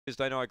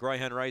Thursday night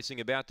greyhound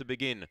racing about to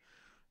begin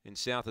in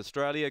South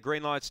Australia.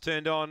 Green lights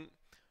turned on.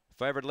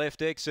 Favourite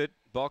left exit.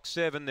 Box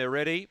 7. They're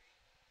ready.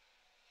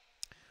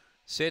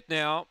 Set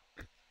now.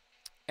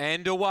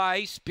 And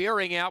away.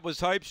 Spearing out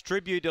was Hope's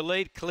Tribute to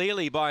lead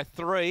clearly by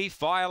 3.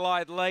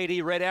 Firelight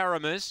Lady, Red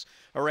Aramis.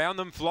 Around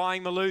them,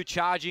 Flying Maloo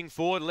charging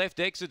forward. Left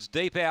exits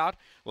deep out.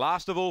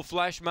 Last of all,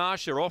 Flash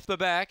Marsha off the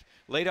back.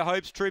 Leader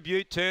Hope's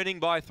Tribute turning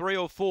by 3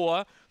 or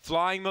 4.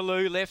 Flying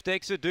Maloo, left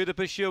exit, do the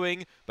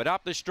pursuing. But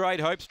up the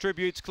straight, Hope's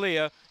Tribute's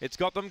clear. It's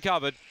got them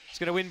covered. It's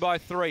going to win by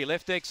 3.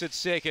 Left exit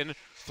second.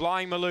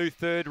 Flying Maloo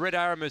third. Red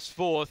Aramis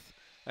fourth.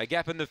 A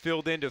gap in the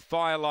field then to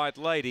Firelight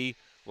Lady.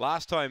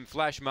 Last time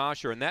Flash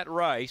Marsha, and that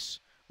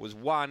race was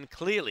won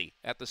clearly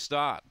at the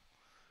start.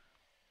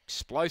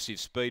 Explosive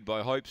speed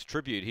by Hope's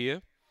Tribute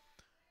here.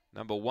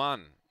 Number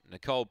 1,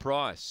 Nicole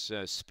Price,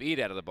 speared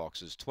out of the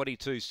boxes,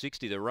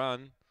 22.60 to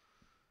run.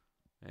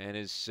 And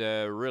has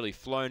really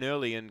flown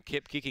early and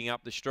kept kicking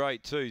up the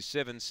straight too.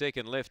 7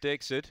 second left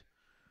exit.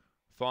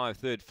 5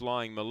 third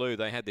Flying Maloo.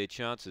 They had their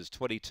chances,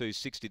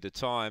 22.60 to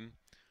time.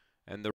 And the